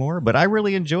watches it anymore. But I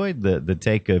really enjoyed the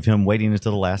take of him waiting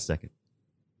until the last second,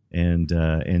 and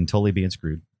totally being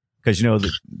screwed because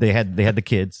they had the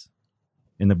kids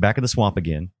in the back of the swamp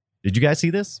again, Did you guys see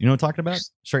this? You know what I'm talking about?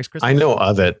 Shrek's Christmas? I know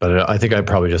of it, but I think I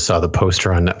probably just saw the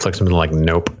poster on Netflix and been like,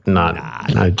 nope, not.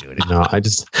 I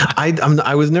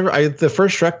was never. The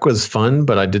first Shrek was fun,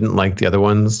 but I didn't like the other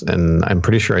ones, and I'm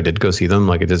pretty sure I did go see them.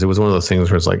 Like it was one of those things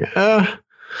where it's like,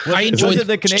 Was it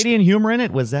the Canadian humor in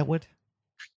it? Was that what?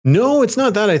 No, it's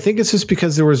not that. I think it's just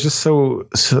because there was just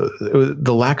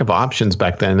the lack of options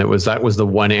back then. That was the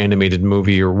one animated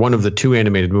movie or one of the two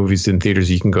animated movies in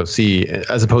theaters you can go see,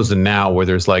 as opposed to now where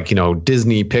there's like,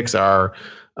 Disney, Pixar,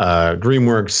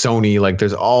 DreamWorks, Sony, like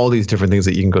there's all these different things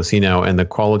that you can go see now. And the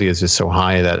quality is just so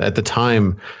high that at the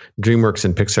time, DreamWorks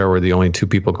and Pixar were the only two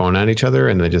people going at each other.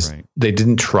 And they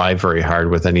didn't try very hard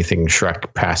with anything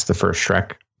Shrek past the first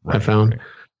Shrek, I found.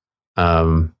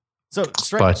 Right. So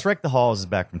Shrek the Halls is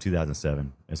back from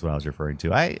 2007. Is what I was referring to.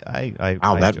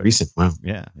 That recent. Wow.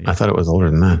 Yeah. I thought it was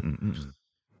older than that.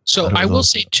 So I will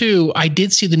say too, I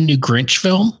did see the new Grinch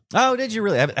film. Oh, did you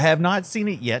really? I have not seen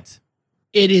it yet.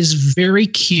 It is very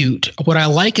cute. What I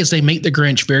like is they make the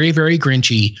Grinch very, very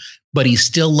Grinchy, but he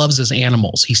still loves his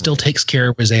animals. He still takes care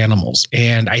of his animals.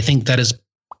 And I think that is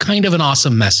kind of an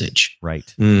awesome message.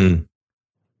 Right.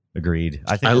 Agreed.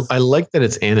 I like that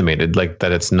it's animated, like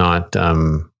that it's not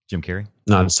Jim Carrey?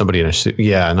 Not somebody in a suit.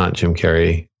 Yeah, not Jim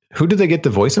Carrey. Who did they get to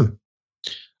voice him?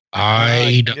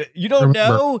 You don't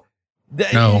know?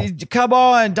 No. Come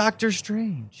on, Doctor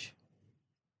Strange.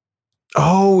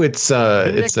 Oh, it's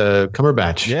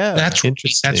Cumberbatch. Yeah, that's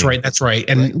interesting. That's right.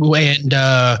 And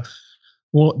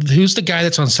who's the guy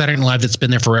that's on Saturday Night Live that's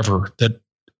been there forever?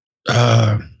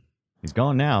 He's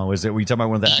gone now. Were you talking about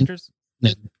one of the actors?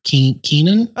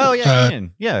 Keenan? Oh yeah,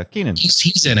 Keenan. Yeah, Keenan.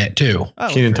 He's in it too. Oh,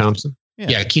 Keenan Thompson.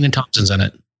 Yeah, Keenan Thompson's in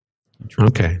it.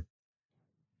 Okay.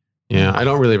 Yeah, I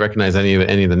don't really recognize any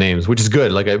of the names, which is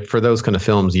good. Like for those kind of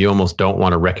films, you almost don't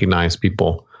want to recognize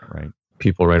people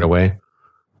right away.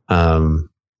 But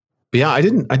yeah, I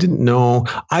didn't know.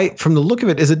 From the look of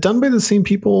it, is it done by the same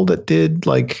people that did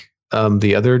like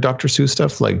the other Dr. Seuss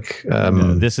stuff? Like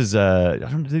this is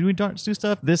did we Dr. Seuss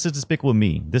stuff? This is Despicable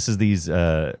Me. This is these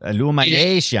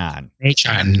Illumination.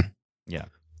 Yeah.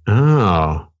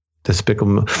 Oh.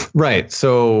 Despicable, right?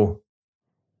 So,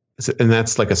 and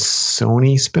that's like a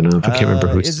Sony spinoff. I can't remember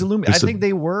who's. I think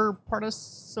they were part of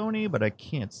Sony, but I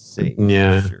can't say.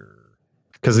 Yeah,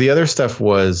 because the other stuff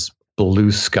was Blue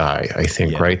Sky, I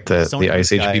think, right? The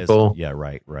Ice Age people.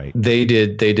 Right. They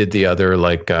did the other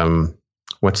like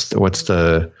what's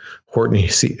the Horton?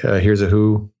 Here's a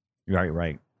Who.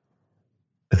 Right.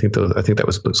 I think that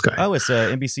was Blue Sky. Oh, it's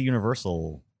NBC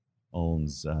Universal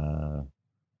owns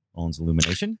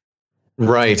Illumination.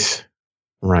 Right.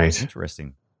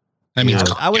 Interesting. I mean,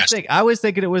 I was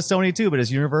thinking it was Sony too, but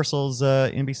it's Universal's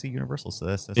NBC Universal. So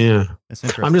that's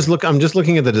interesting. I'm just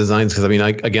looking at the designs because I mean,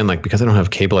 because I don't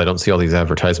have cable, I don't see all these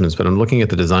advertisements. But I'm looking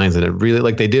at the designs, and it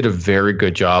really they did a very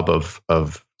good job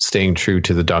of staying true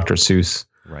to the Dr. Seuss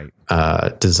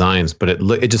designs. But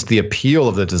it just the appeal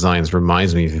of the designs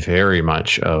reminds me very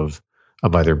much of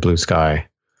either Blue Sky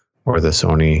or the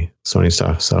Sony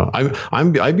stuff. So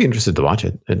I'd be interested to watch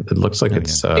it. It looks like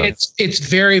it's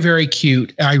very, very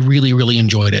cute. I really, really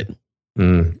enjoyed it.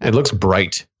 It looks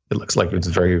bright. It looks like it's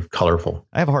very colorful.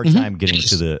 I have a hard time getting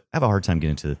to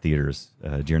the theaters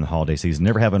during the holiday season.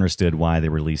 Never have understood why they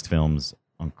released films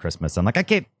on Christmas. I'm like,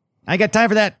 I ain't got time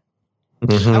for that.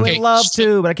 I would love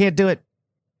to, but I can't do it.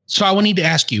 So I need to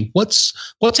ask you, what's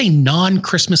a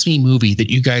non-Christmas-y movie that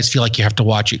you guys feel like you have to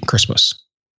watch at Christmas?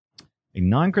 A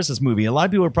non-Christmas movie. A lot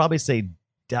of people would probably say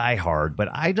Die Hard, but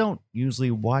I don't usually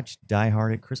watch Die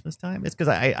Hard at Christmas time. It's because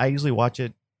I usually watch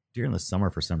it during the summer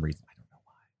for some reason. I don't know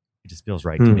why. It just feels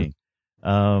right to me.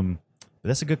 But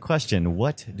that's a good question.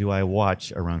 What do I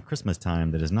watch around Christmas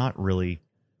time that is not really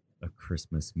a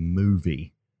Christmas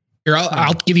movie? Here,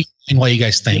 I'll give you one while you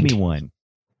guys think. Give me one.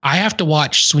 I have to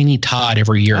watch Sweeney Todd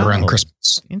every year around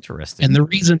Christmas. Interesting. And the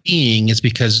reason being is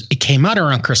because it came out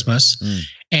around Christmas,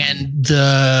 and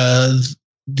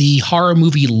the horror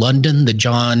movie London that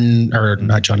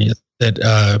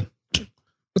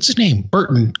what's his name?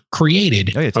 Burton created.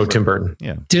 Tim Burton.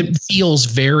 Yeah. It feels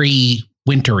very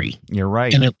wintry. You're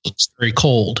right. And it looks very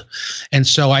cold. And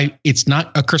so it's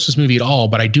not a Christmas movie at all,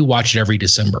 but I do watch it every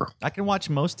December. I can watch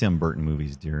most Tim Burton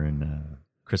movies during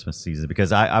Christmas season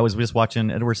because I was just watching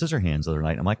Edward Scissorhands the other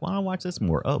night. I'm like, why don't I watch this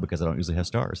more? Oh, because I don't usually have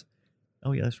stars.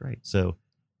 Oh yeah, that's right. So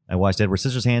I watched Edward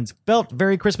Scissorhands. Felt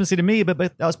very Christmassy to me, but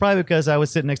that was probably because I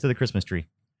was sitting next to the Christmas tree.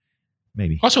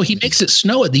 Maybe. Also, he makes it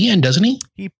snow at the end, doesn't he?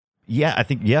 Yeah, I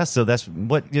think So that's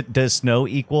what does snow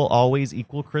always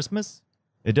equal Christmas?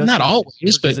 It does. Not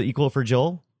always, but is it equal for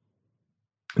Joel?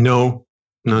 No.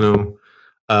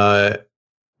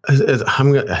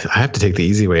 I have to take the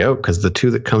easy way out because the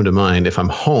two that come to mind, if I'm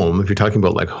home, if you're talking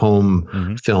about like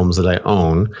home films that I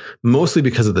own, mostly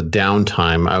because of the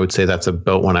downtime, I would say that's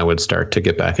about when I would start to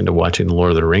get back into watching The Lord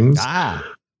of the Rings.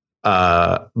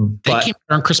 They came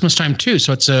around Christmas time too,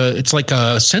 so it's like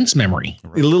a sense memory.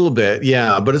 A little bit,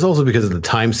 yeah, but it's also because of the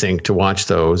time sink to watch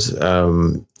those.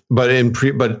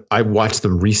 But I watched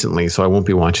them recently, so I won't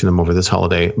be watching them over this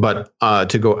holiday. But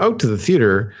to go out to the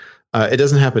theater, it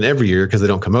doesn't happen every year because they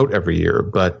don't come out every year.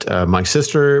 But my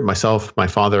sister, myself, my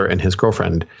father, and his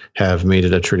girlfriend have made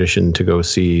it a tradition to go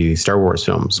see Star Wars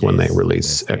films when they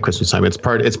release at Christmas time. It's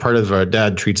part of our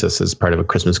dad treats us as part of a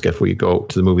Christmas gift. We go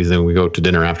to the movies and we go to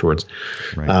dinner afterwards.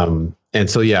 Right. And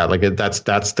so like that's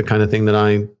the kind of thing that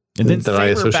I. And then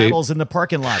saber battles in the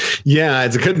parking lot. Yeah,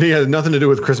 it has nothing to do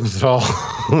with Christmas at all.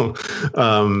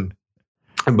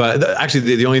 But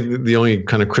actually, the only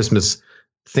kind of Christmas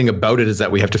thing about it is that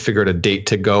we have to figure out a date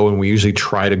to go, and we usually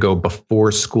try to go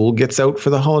before school gets out for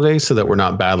the holidays, so that we're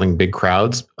not battling big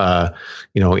crowds.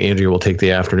 Andrea will take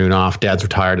the afternoon off. Dad's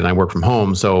retired, and I work from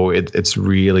home, so it's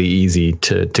really easy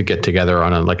to get together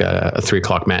on a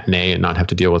 3:00 matinee and not have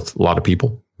to deal with a lot of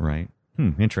people. Right.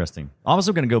 Interesting. I'm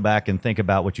also going to go back and think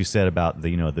about what you said about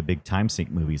the big time sink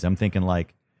movies. I'm thinking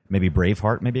like maybe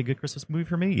Braveheart, maybe a good Christmas movie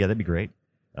for me. Yeah, that'd be great.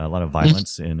 A lot of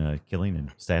violence and killing and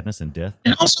sadness and death.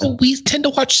 And also, we tend to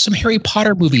watch some Harry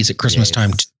Potter movies at Christmas time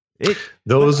too.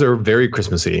 Those are very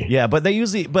Christmassy. Yeah, but he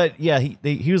usually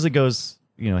goes,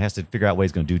 has to figure out what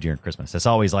he's going to do during Christmas. That's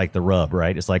always like the rub,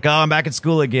 right? It's like, I'm back at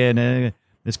school again.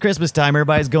 It's Christmas time.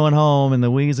 Everybody's going home and the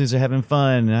Weasleys are having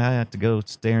fun. And I have to go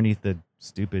stare underneath the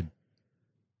stupid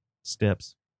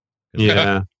steps.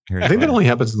 Yeah. I think that only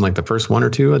happens in like the first one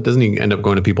or two. Doesn't he end up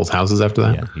going to people's houses after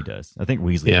that? Yeah, he does. I think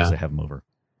Weasley used to have him over.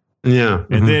 Yeah.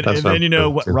 And then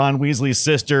Ron Weasley's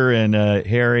sister and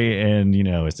Harry, and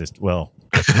it's just, well.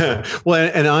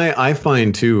 Well, and I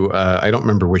find too, I don't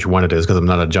remember which one it is because I'm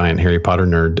not a giant Harry Potter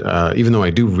nerd, even though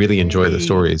I do really enjoy the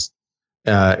stories.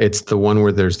 It's the one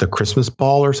where there's the Christmas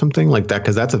ball or something like that,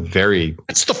 because that's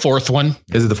It's the fourth one.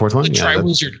 Is it the fourth one? The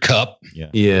Triwizard Cup.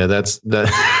 Yeah, that's that.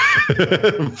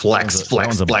 flex.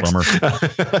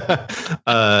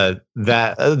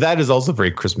 That is also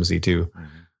very Christmassy too.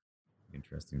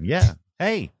 Interesting. Yeah.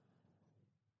 Hey,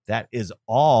 that is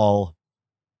all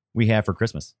we have for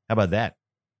Christmas. How about that?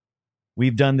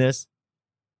 We've done this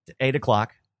to 8:00,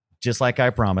 just like I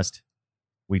promised.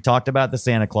 We talked about the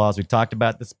Santa Claus. We talked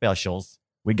about the specials.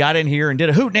 We got in here and did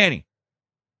a hootenanny.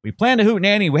 We planned a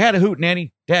hootenanny. We had a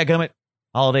hootenanny. Dadgummit.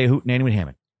 Holiday hootenanny with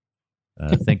Hammond.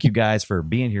 Thank you guys for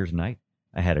being here tonight.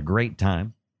 I had a great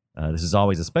time. This is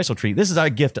always a special treat. This is our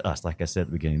gift to us. Like I said at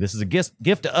the beginning, this is a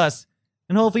gift to us,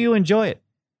 and hopefully you enjoy it.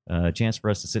 A chance for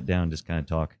us to sit down and just kind of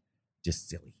talk, just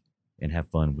silly, and have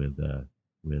fun with the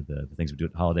things we do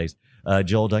at the holidays.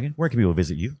 Joel Duggan, where can people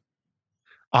visit you?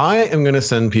 I am going to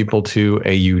send people to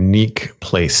a unique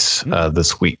place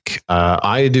this week.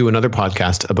 I do another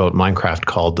podcast about Minecraft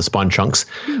called The Spawn Chunks.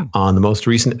 On the most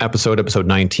recent episode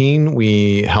 19,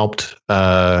 we helped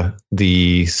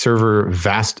the server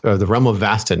the Realm of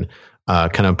Vastin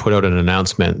kind of put out an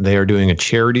announcement. They are doing a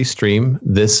charity stream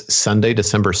this Sunday,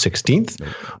 December 16th.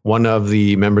 One of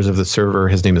the members of the server,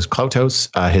 his name is Clouthouse.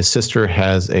 His sister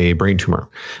has a brain tumor.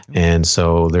 And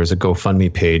so there's a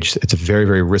GoFundMe page. It's a very,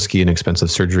 very risky and expensive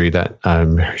surgery that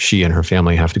she and her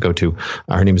family have to go to.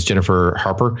 Her name is Jennifer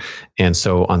Harper. And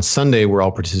so on Sunday, we're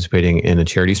all participating in a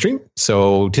charity stream.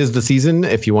 So 'tis the season.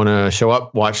 If you want to show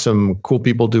up, watch some cool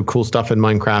people do cool stuff in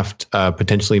Minecraft,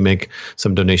 potentially make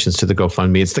some donations to the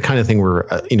GoFundMe. It's the kind of thing where,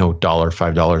 $1,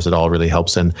 $5, it all really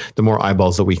helps. And the more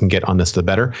eyeballs that we can get on this, the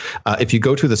better. If you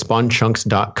go to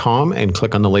thespawnchunks.com and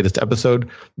click on the latest episode,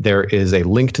 there is a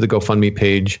link to the GoFundMe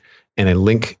page and a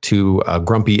link to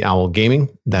Grumpy Owl Gaming.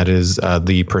 That is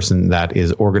the person that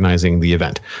is organizing the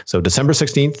event. So December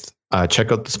 16th,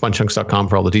 check out thespawnchunks.com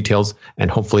for all the details.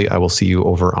 And hopefully I will see you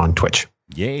over on Twitch.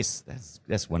 Yes,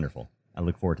 that's wonderful. I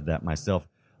look forward to that myself.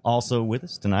 Also with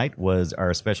us tonight was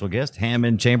our special guest,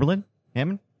 Hammond Chamberlain.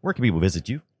 Hammond, where can people visit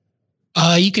you?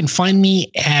 You can find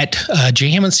me at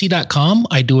jhammondc.com.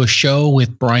 I do a show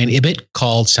with Brian Ibbett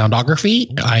called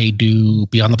Soundography. I do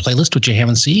Beyond the Playlist with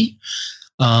JHammondC.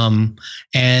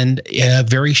 And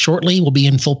very shortly, we'll be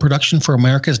in full production for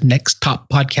America's Next Top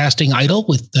Podcasting Idol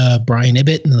with Brian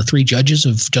Ibbett and the three judges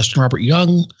of Justin Robert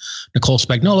Young, Nicole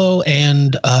Spagnolo,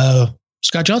 and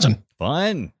Scott Johnson.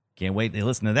 Fun. Can't wait to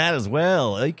listen to that as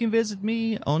well. You can visit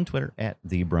me on Twitter at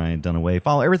 @TheBrianDunaway.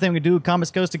 Follow everything we do,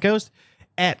 Comics Coast to Coast,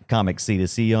 at Comics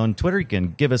C2C on Twitter. You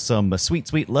can give us some sweet,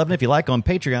 sweet love, if you like, on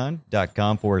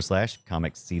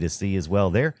patreon.com/Comics C2C as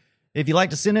well there. If you'd like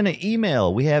to send in an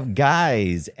email, we have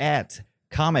guys at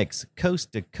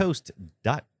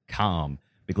comicscoasttocoast.com.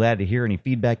 Be glad to hear any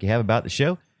feedback you have about the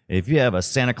show. If you have a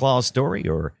Santa Claus story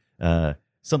or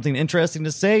something interesting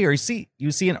to say, or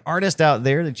you see an artist out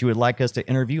there that you would like us to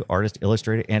interview, artist,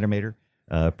 illustrator, animator,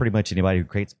 pretty much anybody who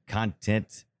creates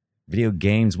content, video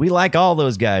games. We like all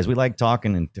those guys. We like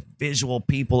talking to visual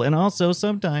people and also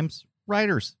sometimes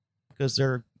writers because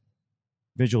they're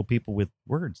visual people with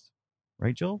words.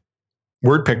 Right, Joel?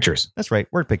 Word pictures. That's right.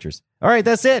 Word pictures. All right.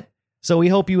 That's it. So we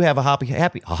hope you have a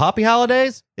happy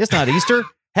holidays. It's not Easter.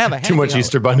 Have a happy too much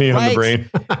Easter bunny on the brain.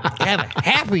 Have a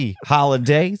happy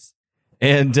holidays.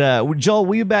 And Joel,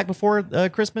 will you be back before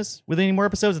Christmas with any more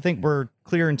episodes? I think we're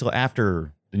clear until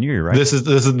after the New Year, right? This is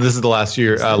the last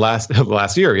year.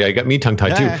 Last year. Yeah, you got me tongue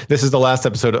tied too. This is the last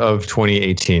episode of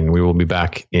 2018. We will be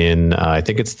back in. I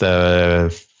think it's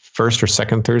the first or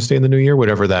second Thursday in the new year.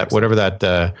 Whatever that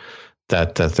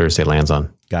Thursday lands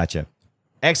on. Gotcha.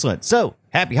 Excellent. So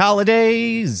happy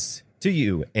holidays to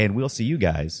you, and we'll see you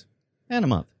guys in a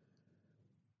month.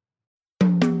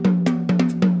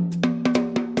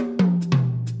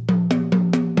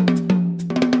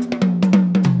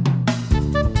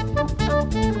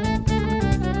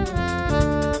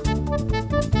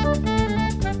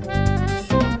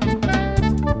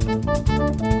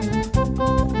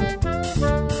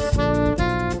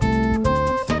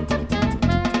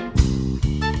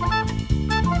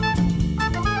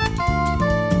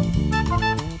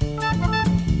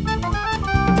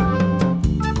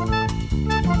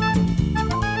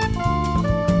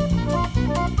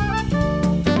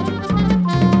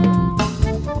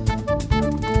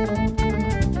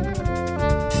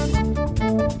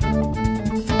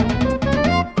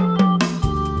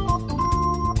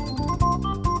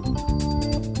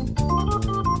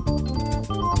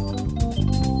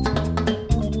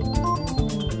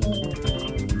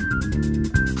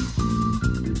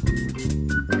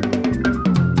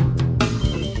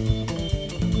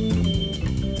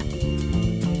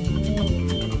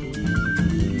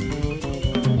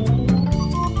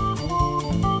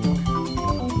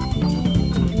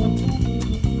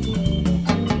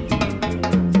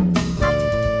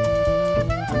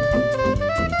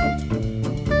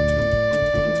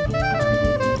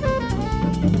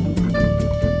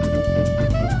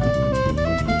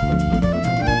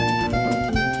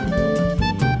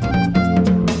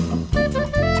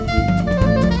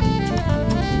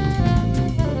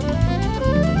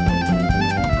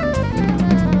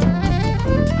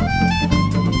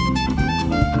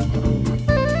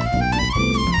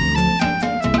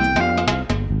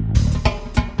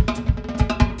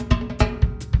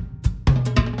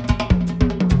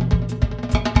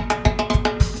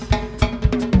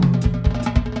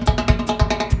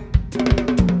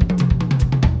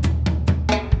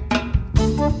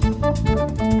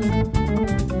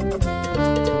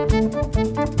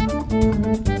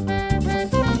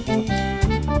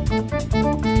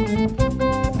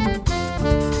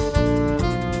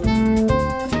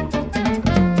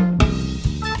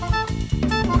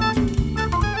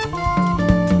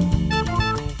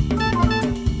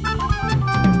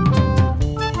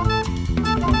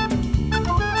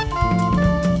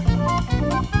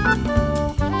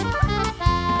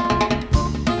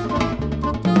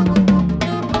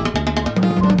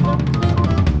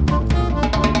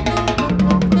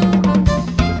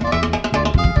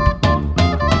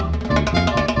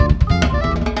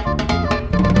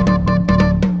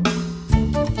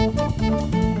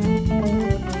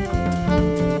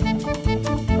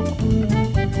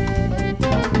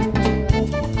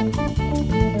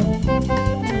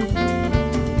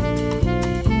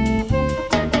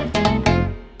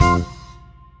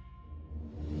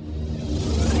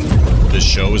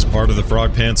 Show is part of the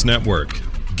Frog Pants Network.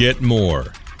 Get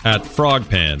more at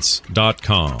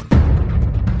frogpants.com.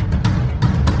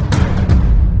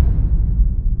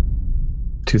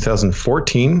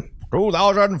 2014.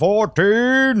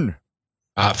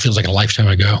 It feels like a lifetime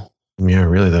ago. Yeah,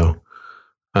 really though.